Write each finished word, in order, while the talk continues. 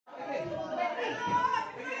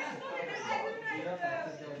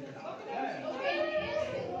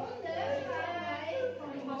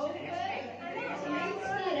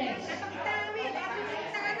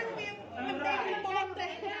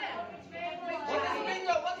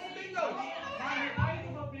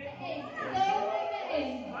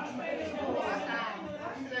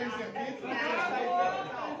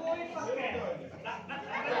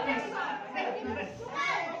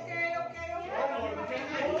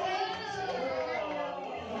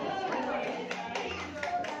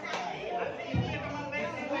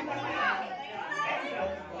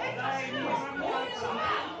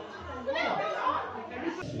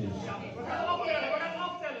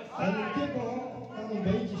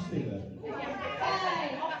een beetje stiller. 5,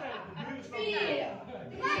 4,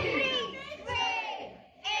 3, 2,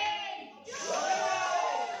 1.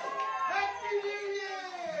 Happy New Year!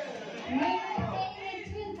 Nummer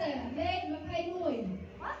 21. Nee, maar vrij mooi.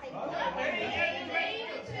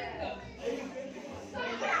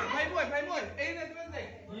 Vrij mooi. 21.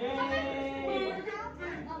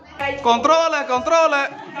 Controle, controle.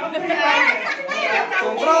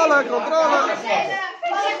 Controle, controle.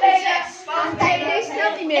 Deze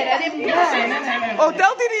telt niet meer, hè? Die heb ik niet. Oh,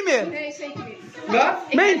 telt hij niet meer? Nee, zeker niet. Ja?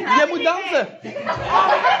 Nee, jij moet dansen. Nee,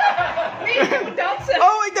 je moet dansen.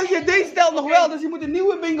 Oh, ik dacht, deze telt nog wel, dus je moet een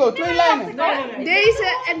nieuwe bingo, 2 lijnen.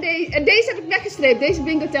 Deze en deze. En deze heb ik weggestreept. Deze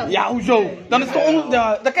bingo telt. Ja, hoezo? Dan is het toch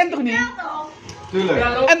ja, dat kent toch niet?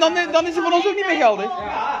 Tuurlijk. En dan is het voor ons ook niet meer geldig.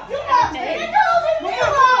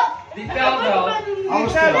 Die telt wel.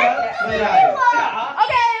 Alles telt. Oké, we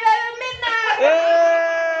hebben midnacht. Hey!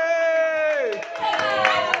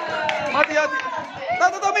 Mattie,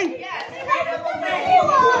 laat het op in.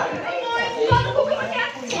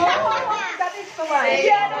 Dat is voor mij.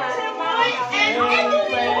 Ja, dat is heel mooi.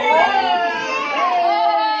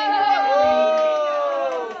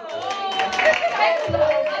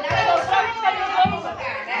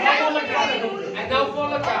 En dan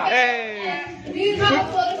voor elkaar. Hey! Nu gaan we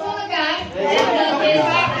voor de volle kaart. En dat is... Nee,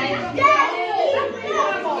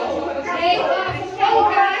 maar voor de volle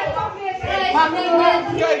kaart. Prijs nummer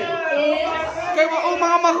 3 is... Kijk wat oma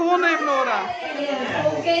allemaal gewonnen heeft, Nora.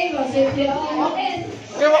 Oké, wat zit je allemaal in?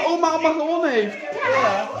 Kijk wat oma allemaal gewonnen heeft.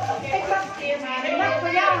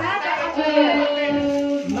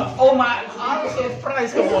 Oma heeft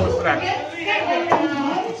prijs gewonnen straks.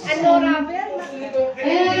 En Nora weer.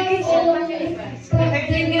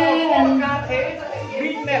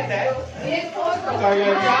 Niet net, hè? Kan je...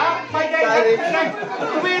 Ja, maar jij als je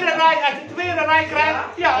tweede rij krijgt,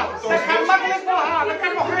 ja, dat gaat makkelijk wel halen. Dat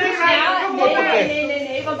kan nog geen rij.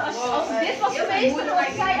 Nee, want als dit was geweest, dan was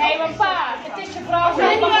zij... Nee, maar pa, het is je vrouw,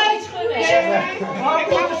 zij mag niet schudden. Ik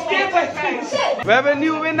ga de stip. We hebben een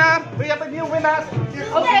nieuwe winnaar. Wie hebt een nieuwe winnaar?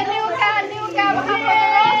 Oké, nieuwe kaart, we gaan voor de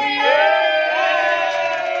rest.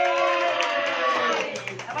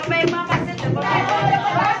 Wat ben je mama zitten?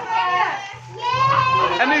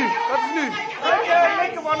 En nu? Wat is nu?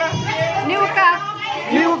 Ik gewonnen. Nieuwe kaart.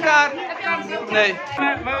 Nieuwe kaart. Nee.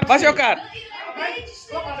 Waar is jouw kaart?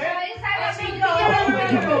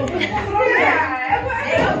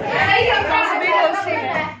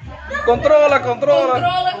 Controle,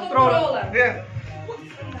 controle. Controle. Ja.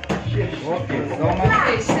 4,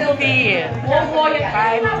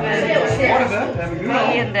 25,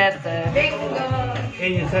 34,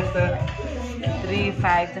 61.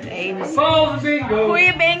 53, 61. Volgende bingo.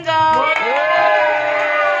 Goeie bingo!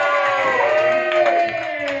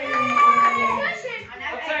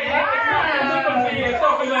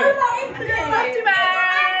 Toch leuk.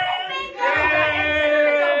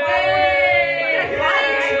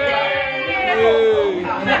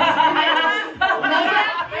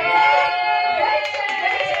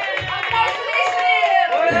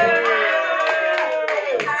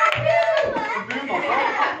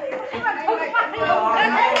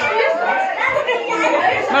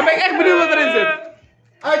 Nou ben ik echt benieuwd wat erin zit.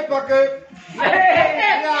 Uitpakken! Ja.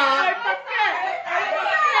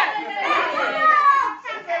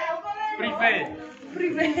 Privé.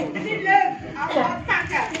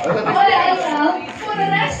 Voor de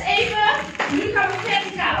rest even, nu gaan we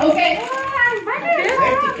verticaal. Oké.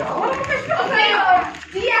 Verticaal. Oké,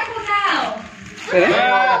 diagonaal.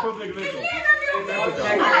 Ja, goed lekker.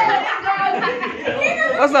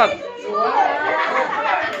 Wat is dat? Oh,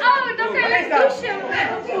 dan kan je douchen.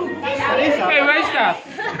 Oké, waar is dat?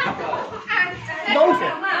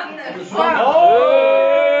 Dozen.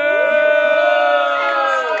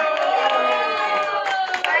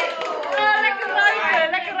 Lekker ruiken,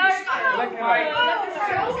 lekker ruiken.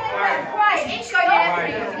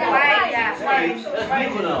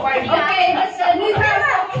 Oké, dus nu gaan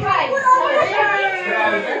we op 5.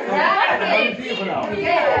 Ja,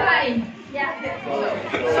 fijn. Ja.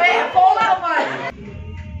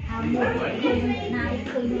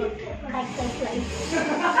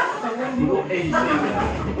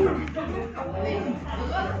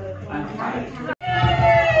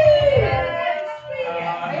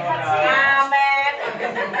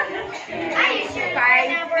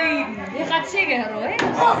 Je gaat zingen, Roy.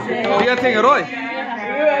 Oh, je gaat zingen, Roy.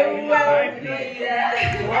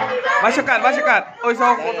 Waar is je kaart? Waar is je kaart? Oh, is het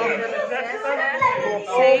hoog?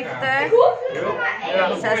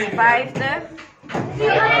 70,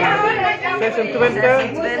 56,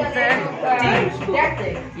 26.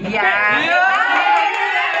 10. Ja.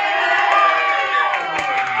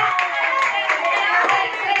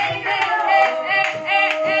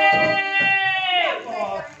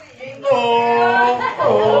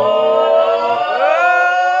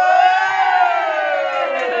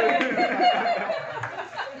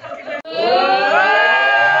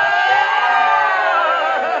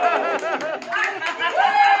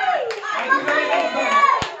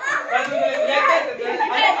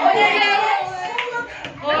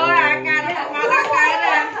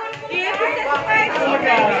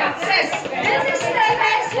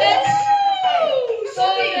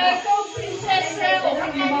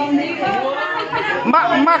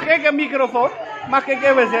 ik een microfoon? Mag ik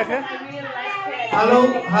even zeggen?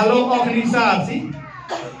 Hallo organisatie.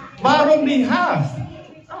 Waarom die haast?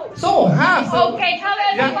 Zo haast. Oh, kijk, hou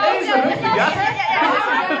even Ja, deze rug, ja.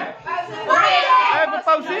 Even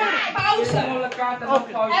pauzeren. pauze. Even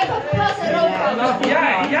gas en rook. Ja.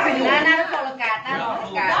 Naar de volle kaart, naar de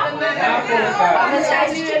volle kaart. We zijn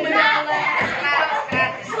nu in de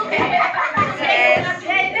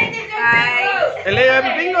En Leo, heb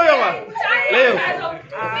je bingo, jongen? Leo,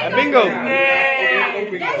 heb bingo?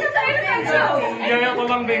 Jij hebt al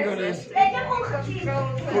lang bingo dus.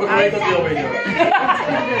 Vorige week had hij al bingo.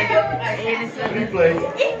 Replay.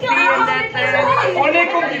 Oh nee,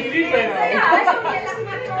 komt die replay nou.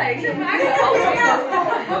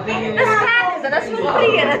 Dat is gratis, dat is voor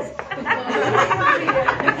free.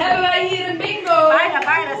 Hebben wij hier een bingo? Bijna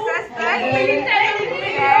 60.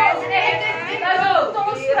 Ik heb ook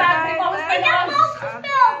gespeeld.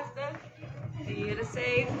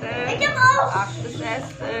 74. Ik heb ook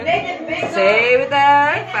 68. 70.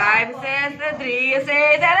 65.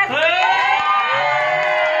 73.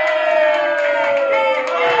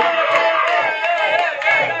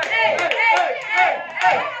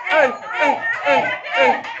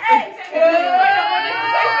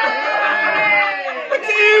 Wat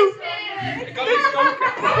zie je? Ik kan niks koken.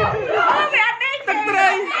 Oh, ja, nee. De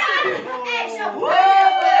trein.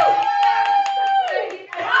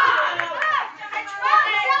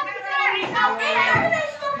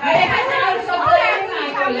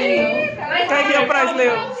 Kijk je op prijs,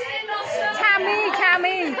 Leo.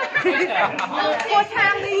 Chami. Voor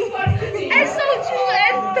Chami. En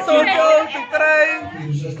Zo, de trein.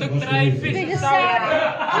 Stuk trein, vissen,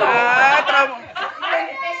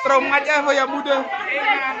 Trom aja voor je moeder.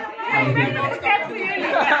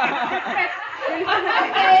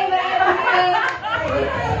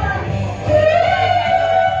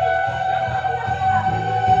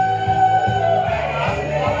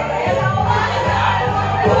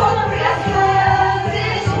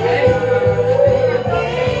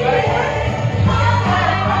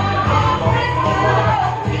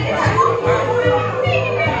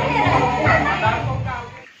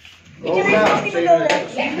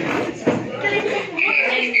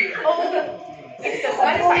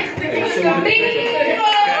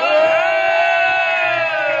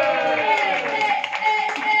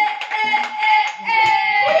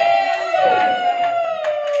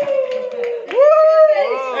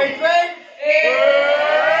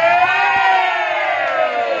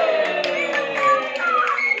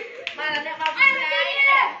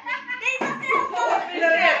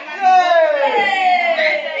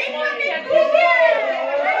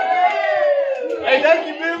 Hey, dank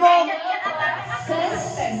je buurman.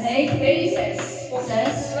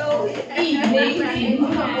 19.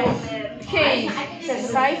 G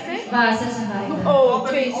 56. Waar 56? Oh,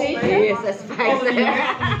 72. Nee, 56.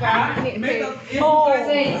 Oh,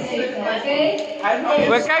 72. Oké.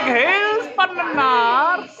 We kijken heel spannend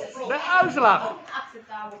naar de uitslag.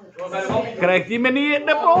 Krijgt die meneer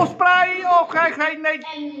de boosprei of krijgt hij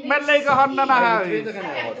met lege handen naar huis?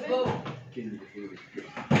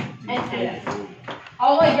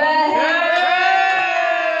 Oh, ja.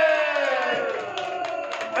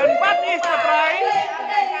 En wat is de prijs?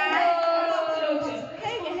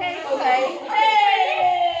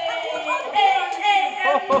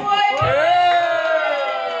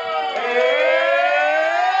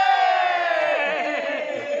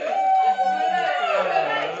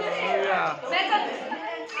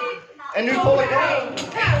 En nu volle kaart.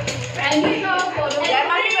 En nu gaan we voor. Jij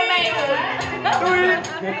mag niet meer meedoen. Doei!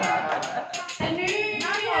 En nu.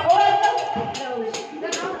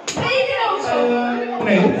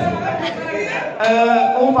 Nee.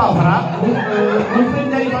 Oma vraagt, hoe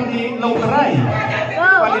vind jij van die loterij?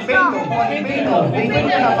 Van die bingo, Hoe vind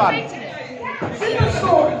je daarvan?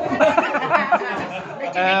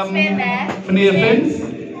 Meneer Vince?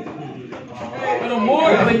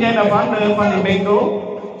 Hoe vind jij daarvan, van die bingo?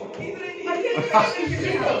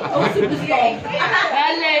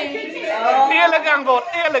 Eerlijk antwoord,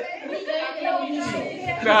 eerlijk.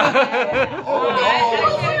 Ja.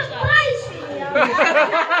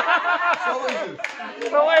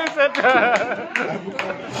 Zo is het.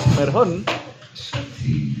 Merhon.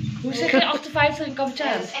 Hoe zeg je 58 in Cappuccino?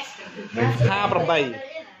 H erbij.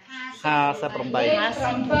 H staat erbij.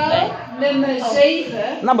 Nummer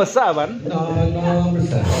 7. Number 7.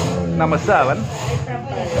 Number 7.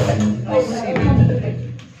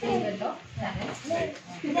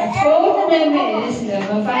 Het volgende nummer is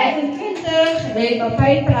nummer 25. Repa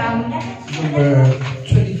Pijpram.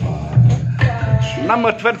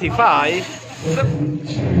 Number 25.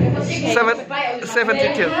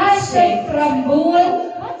 72. HC Framboen.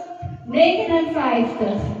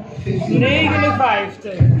 59.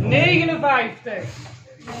 59. 59.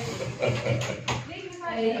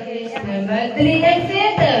 Is nummer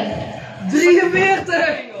 43.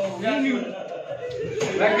 43.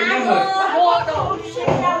 Lekker nummer.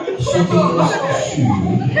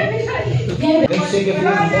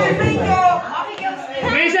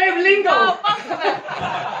 Wie is even Lingo?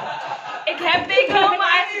 Ik heb bingo,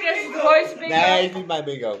 maar eigenlijk is het Roy's bingo. Nee, is niet mijn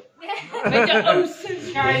bingo. Met je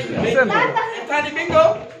oostenschijn. Ga die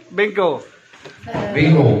bingo? Bingo.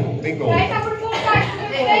 Bingo. Wij gaan voor de volgende tijd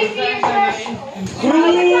 2, 4, 6.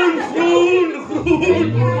 Groen.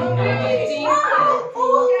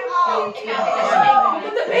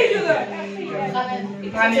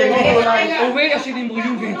 Ik ga niet even. Hoe weet je als je die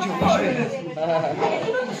miljoen vindt, jongens?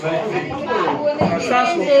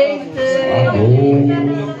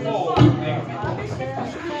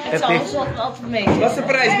 Het zal ons altijd mee. Wat is de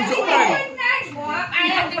prijs? Moet je opruimen.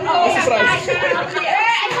 Wat is de prijs?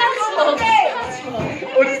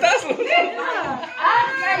 Oh, de staatslot.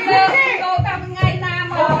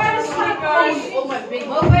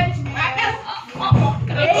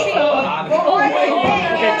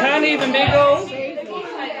 Okay, Tani, the Migo.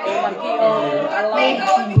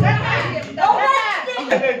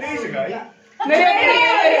 Deze guy. Nee.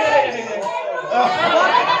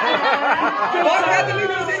 Bart gaat er niet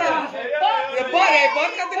meer zitten. Ja,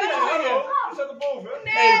 Bart gaat er niet meer zitten. Is dat erboven?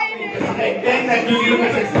 Nee. Ik denk dat jullie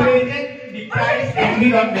met z'n tweeën die prijs ik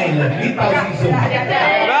niet afnemen. Niet pauze zo.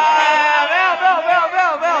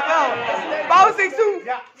 Wel. Pauzing zoen.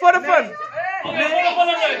 Voor de fun.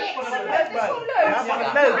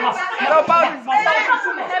 Zo, pauzing.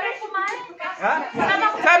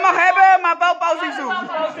 Zij mag hebben, maar wel pauzing zoen.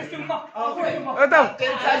 Pauw.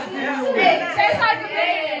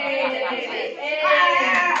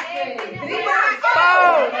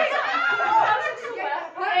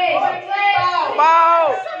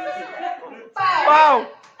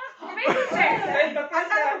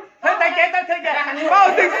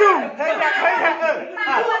 Pauzing zoen.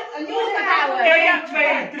 1,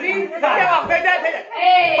 2, 3.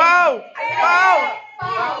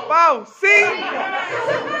 Pauw. Zing.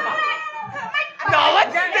 Nou, wat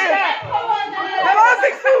is dit?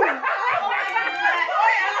 Pauzing zoen.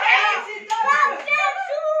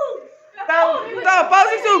 Nou,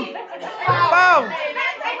 pauzing zoen.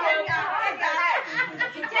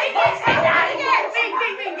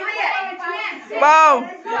 Pauw.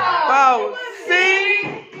 Pauw.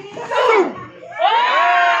 Zing. Zoen.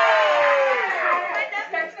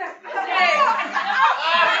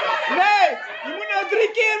 Nee, je moet nou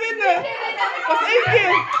 3 keer winnen. Dat is 1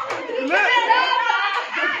 keer.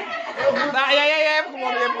 Nou, jij hebt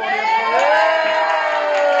gewonnen.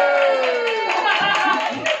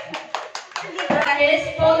 Dat is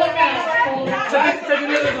volle kaart. Zeg je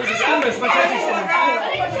net dat het iets anders, maar jij is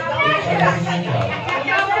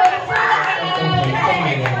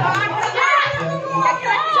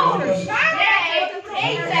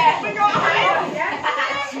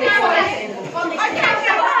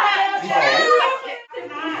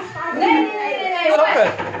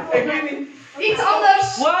Ik weet niet. Iets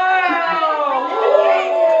anders. Wow!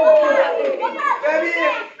 We hebben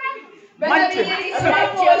hier. Mandje.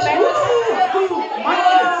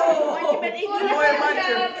 Mooie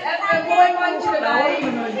mandje. Een mooi mandje erbij.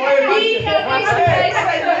 Wie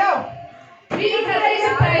gaat deze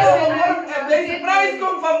prijs winnen? En deze prijs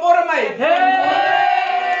komt van Borremei.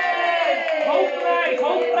 Hoofdprijs!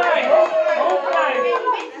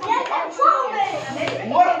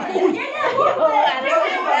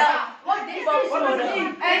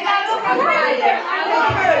 En laat ook aan rijden.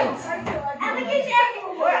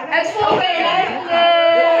 Het volgende.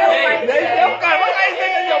 Nee, elkaar. Wat ga je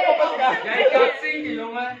zeggen, Job? Jij gaat zingen,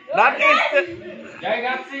 jongen. Dat is de... Jij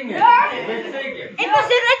gaat zingen. Ik weet zeker. Ik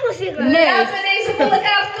wil zingen. Nee. Laten we deze volle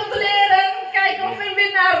kaart controleren. Kijken of we een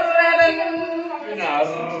winnaar hebben.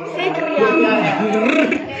 Zeker ja.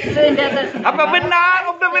 32. Apa winnaar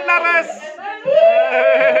of de winnares?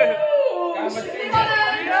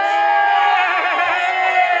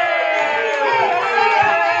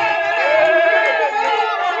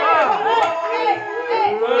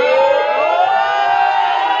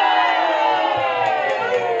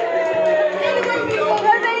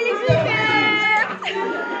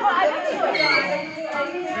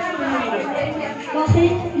 Mag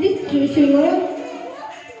ik liedje zingen?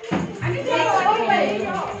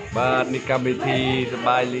បាទនេះកម្មវិធីសប្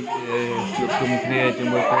បាយលេខជួបជុំគ្នាជា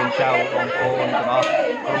មួយកូនចៅបងប្អូនទាំងអស់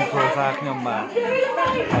ក្រុមគ្រួសារខ្ញុំបាទ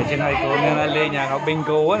ហើយចឹងហើយកូននឹងលេងយ៉ាងហៅ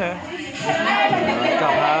bingo ណាច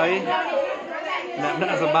ប់ហើយអ្ន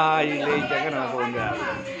កសប្បាយលេងចឹងណាបងប្អូនចា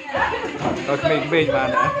ដល់ក្មេងៗបាន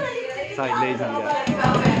ណា Zou je lezen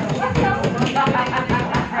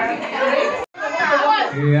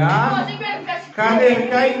ja. Ja. Ga even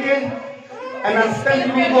kijken. En dan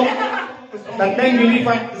stemmen jullie op. Dan denken jullie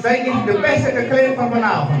van, zij is de beste gekleed van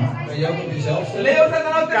vanavond. Kan je ook op jezelf stellen? Leo zet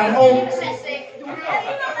dan ook. Kan ook.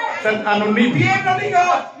 Zet anoniem. Wie heeft nog niet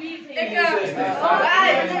gehad?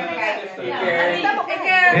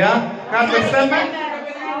 Ja, gaat we stemmen?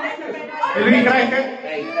 Jullie krijgen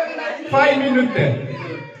 5 minuten.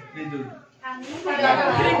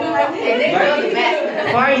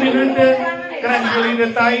 5 minuten krijgen jullie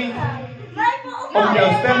de tijd om jouw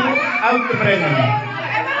stem uit te brengen.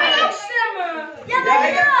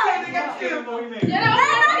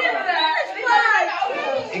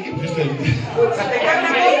 Ik heb gestemd.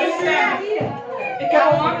 Ik heb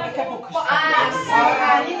ook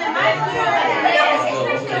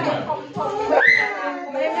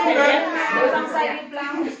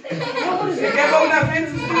Ik heb ook naar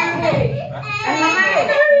Vincent gestuurd.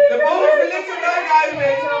 De bovenste links eruit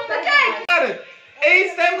uitwezen. 1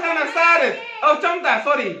 stem gaat naar Sarit. Oh, Chamta,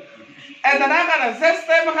 sorry. En daarna gaan er 6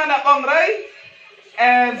 stemmen gaan naar Omrij.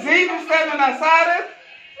 En 7 stemmen naar Sarit.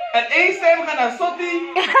 En 1 stem gaat naar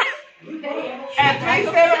Sotti. En 2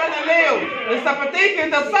 stemmen gaan naar Leo. Dus dat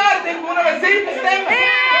betekent dat Sarit heeft gewonnen met 7 stemmen.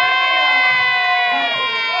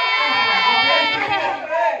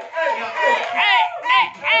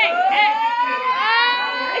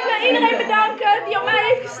 Ik wil iedereen bedanken die op mij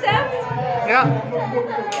heeft gestemd. Ja.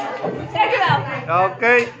 Dankjewel. Ja,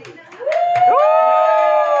 oké.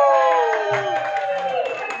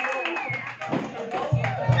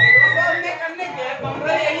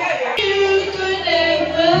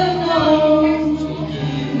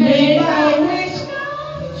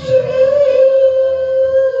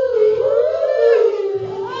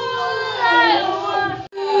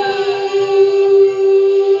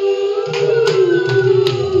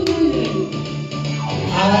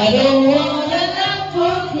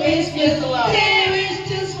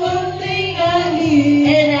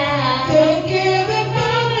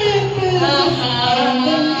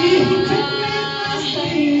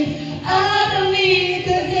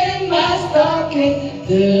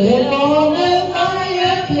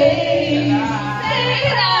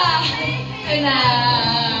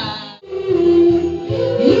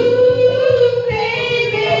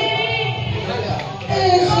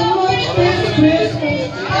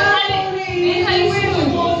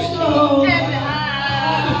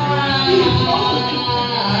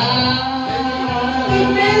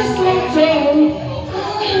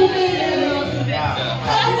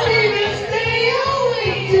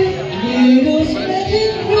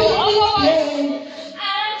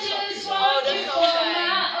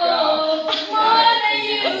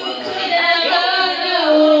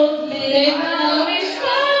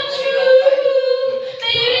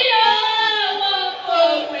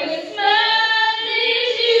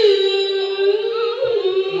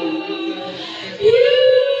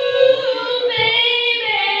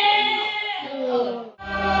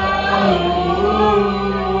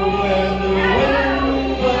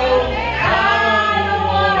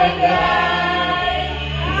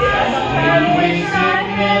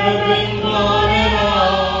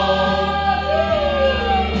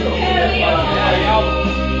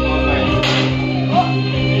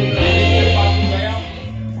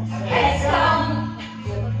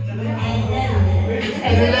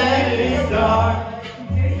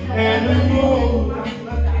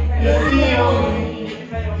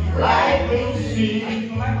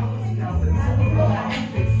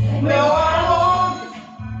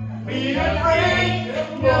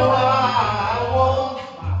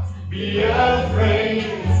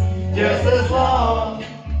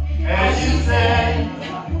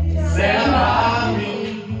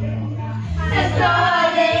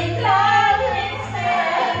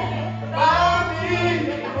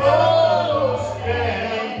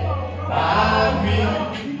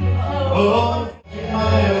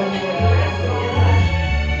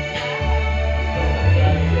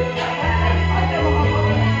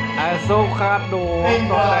 En zo gaat door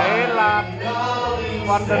tot heel laat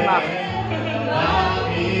van de nacht.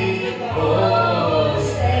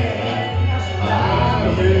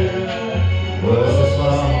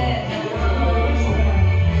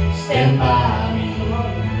 Stand by me,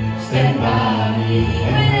 stand by me,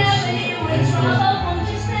 whenever you in trouble, won't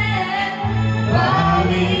you stand by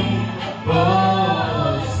me, oh,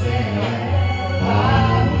 stand by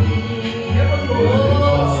me, oh,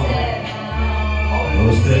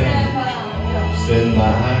 stand by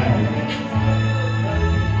me.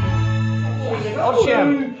 Ocean.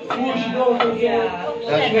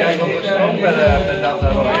 Dat is kijk op de stroom bij de dat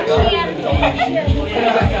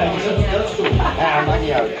ja, maakt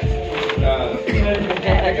niet uit.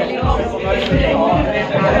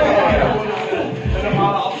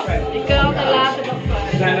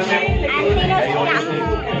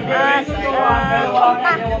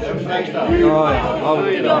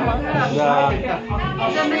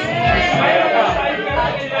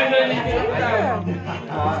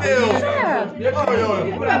 Je kunt altijd later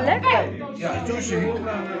nog lekker. Ja, juicy.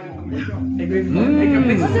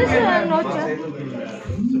 Wat is er een notje?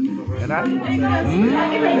 En dan? Ja,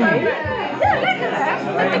 lekker hè?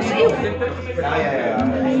 Dat is heel.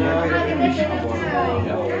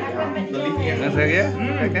 Wat zeg je?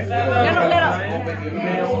 Kijk hè? Ja,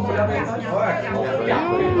 nog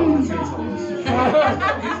lekker.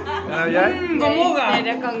 En nou jij? Nee,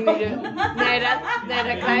 dat kan ik niet doen.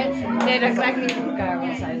 Nee, dat krijg ik niet voor elkaar,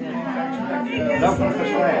 wat zij zeggen. Dat wordt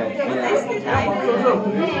verspreid.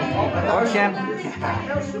 Orchen.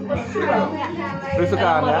 Rustig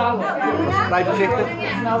aan, hè? Blijf voorzichtig.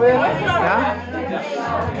 Ja?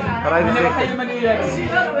 Blijf voorzichtig.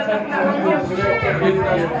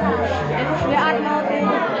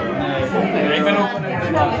 Ik ben ook.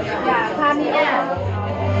 Ja, ga niet op.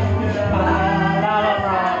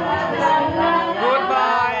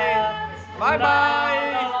 Goodbye. Bye bye.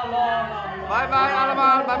 Bye bye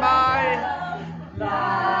allemaal. Bye bye.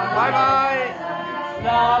 Bye bye.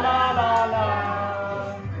 La la la la.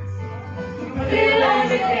 In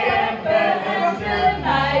de camper en de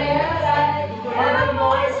nijerij. En een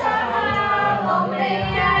mooi samen. Ben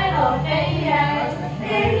jij nog en jij?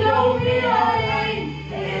 Ik loop niet alleen.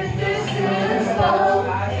 Het is tussen de stoel.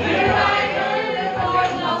 Hier eigenlijk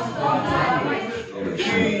nooit last van mij.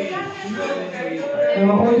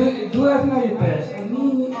 Maar gooi, doe even naar je pers. Ik doe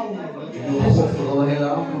vooral de hele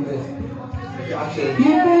avond weg.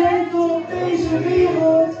 Je bent op deze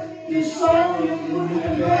wereld, je zal je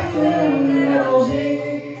moeten vechten, net als ik.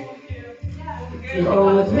 Ik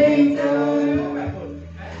wil het weten,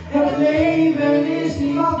 het leven is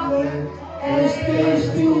niet makkelijk, er is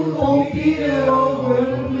steeds toe op ieder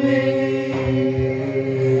ogenblik.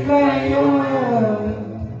 Kleine jongen,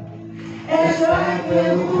 er zijn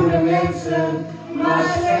veel goede mensen, maar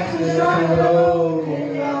slechte zijn er ook, en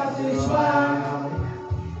dat is waar.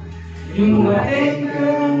 Je moet maar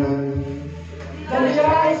denken, dat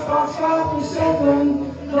jij straks gaat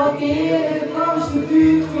beseffen, dat de Heer het langste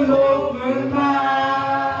duurt, geloof me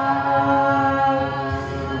maar.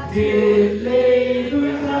 Dit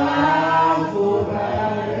leven gaat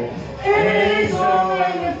voorbij, er is zo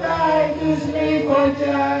weinig tijd, dus leef wat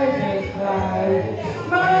jij bent vrij.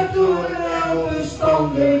 Maar doe wel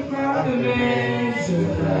verstandig naar de mensen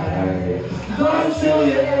vrij, dan zul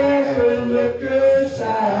je echt gelukkig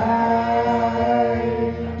zijn.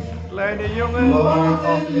 Kleine jongen. Want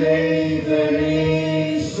het leven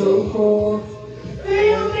is zo kort,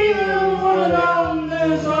 veel dingen worden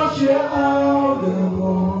anders als je ouder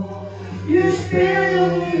wordt. Je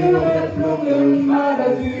speelt nu met blokken, maar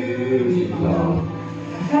dat duurt niet lang.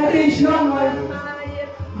 Het is jammer,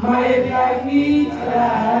 maar je blijft niet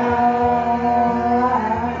klein.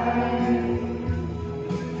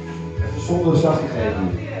 Zonder zachtheid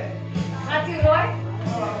niet. Gaat u door?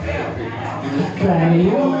 Kleine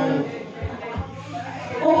jongen,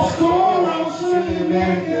 op school als zul je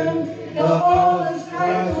merken dat alles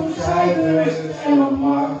draait om cijfers en om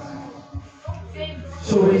macht.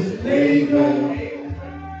 Zo is het leven,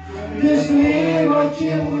 dus leer wat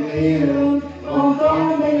je moet leren, want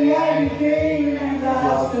dan ben jij degene en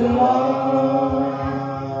dat is de lach.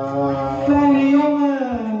 Kleine jongen,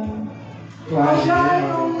 als jij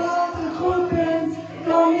dan later goed bent,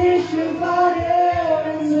 dan is je vader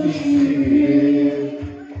misschien weer.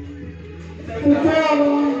 Vertel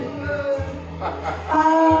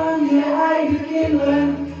aan je eigen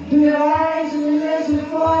kinderen de wijze lessen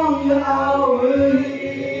van je oude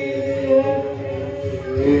Heer.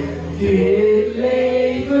 Dit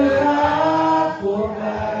leven gaat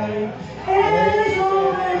voorbij, er is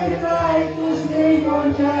nog een tijd, dus neem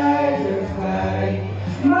wat jij bent vrij.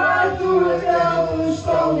 Maar doe het wel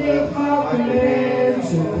verstandig, maak de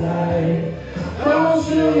mensen blij, dan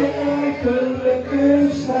zul je echt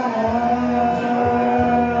gelukkig zijn.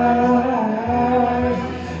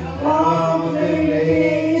 Want het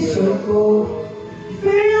leven is zo kort,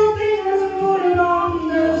 veel dingen worden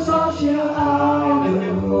anders als je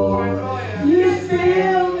ouder wordt. Je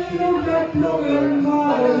speelt nog met blokken,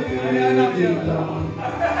 maar het duurt niet lang.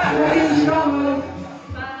 Het is jammer,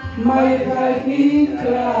 maar je blijft niet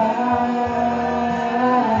klein.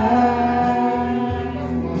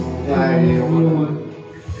 Kleine jongen.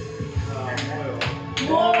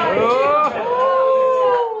 Mooi.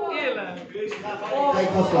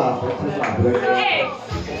 slapen.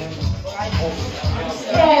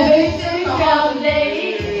 Everything found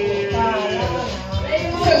day.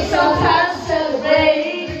 Took some time to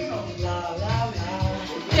celebrate.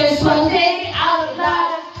 Just one day out of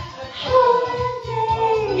life.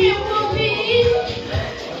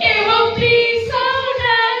 It will be so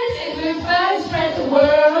nice if we first spread the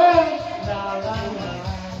word.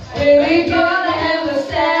 We're gonna have a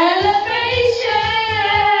celebration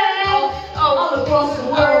all across the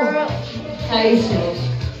world. Places.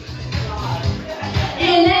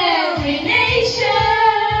 In every nation,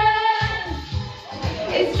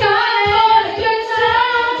 it's time for a good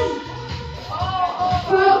time.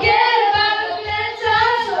 Forget about the bad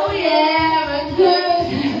times, oh yeah, we're good.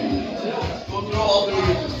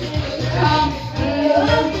 Come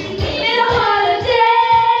in a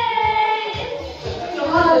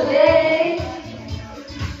holiday,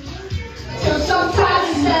 so sometimes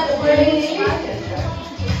we celebrate.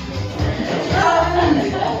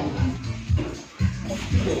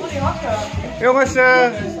 Jongens,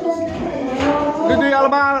 doei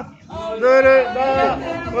allemaal. Doei,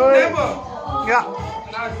 doei. Ja.